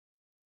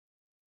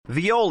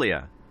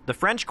Veolia, the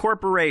French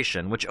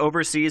corporation which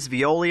oversees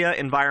Veolia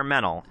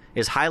Environmental,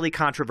 is highly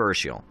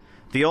controversial.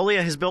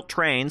 Veolia has built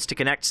trains to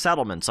connect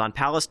settlements on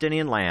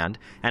Palestinian land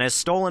and has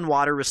stolen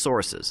water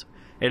resources.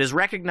 It is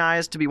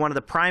recognized to be one of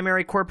the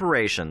primary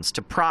corporations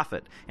to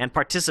profit and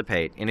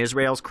participate in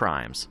Israel's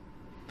crimes.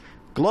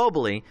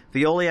 Globally,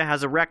 Veolia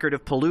has a record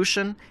of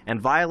pollution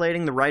and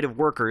violating the right of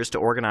workers to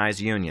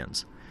organize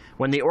unions.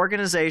 When the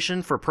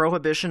Organization for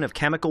Prohibition of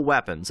Chemical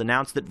Weapons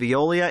announced that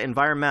Veolia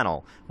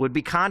Environmental would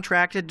be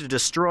contracted to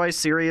destroy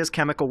Syria's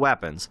chemical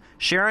weapons,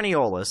 Sharon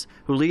Eolis,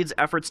 who leads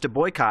efforts to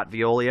boycott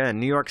Veolia in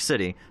New York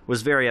City,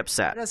 was very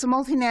upset. As a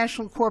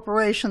multinational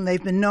corporation,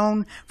 they've been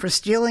known for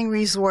stealing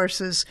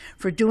resources,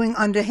 for doing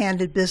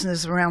underhanded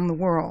business around the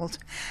world.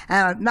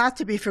 Not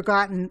to be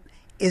forgotten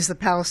is the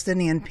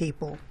Palestinian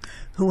people,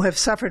 who have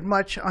suffered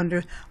much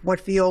under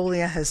what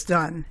Veolia has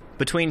done.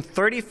 Between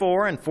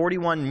 $34 and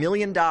 $41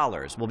 million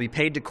will be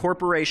paid to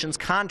corporations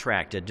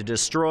contracted to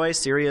destroy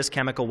Syria's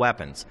chemical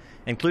weapons,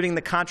 including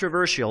the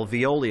controversial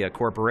Veolia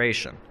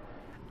Corporation.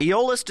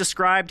 Eolis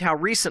described how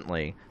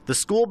recently the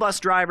school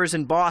bus drivers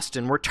in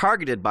Boston were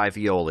targeted by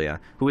Veolia,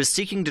 who is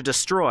seeking to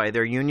destroy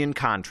their union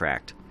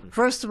contract.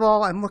 First of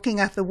all, I'm looking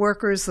at the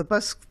workers, the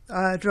bus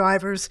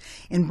drivers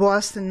in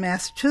Boston,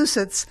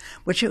 Massachusetts,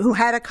 who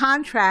had a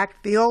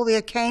contract.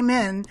 Veolia came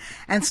in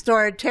and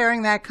started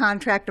tearing that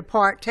contract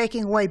apart,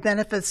 taking away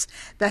benefits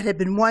that had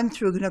been won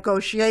through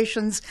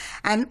negotiations.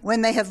 And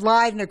when they had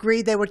lied and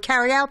agreed they would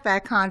carry out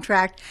that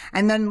contract,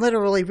 and then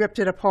literally ripped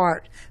it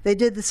apart. They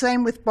did the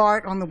same with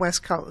BART on the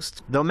West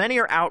Coast. Though many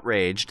are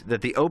outraged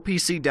that the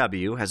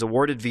OPCW has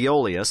awarded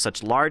Veolia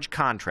such large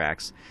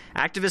contracts,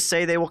 activists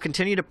say they will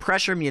continue to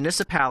pressure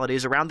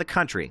municipalities around the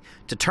country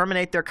to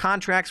terminate their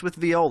contracts with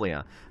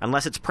Veolia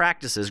unless its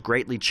practices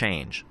greatly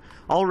change.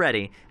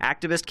 Already,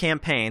 activist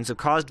campaigns have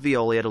caused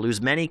Veolia to lose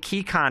many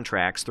key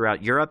contracts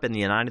throughout Europe and the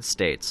United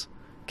States.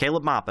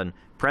 Caleb Maupin,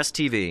 Press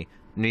TV,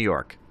 New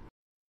York.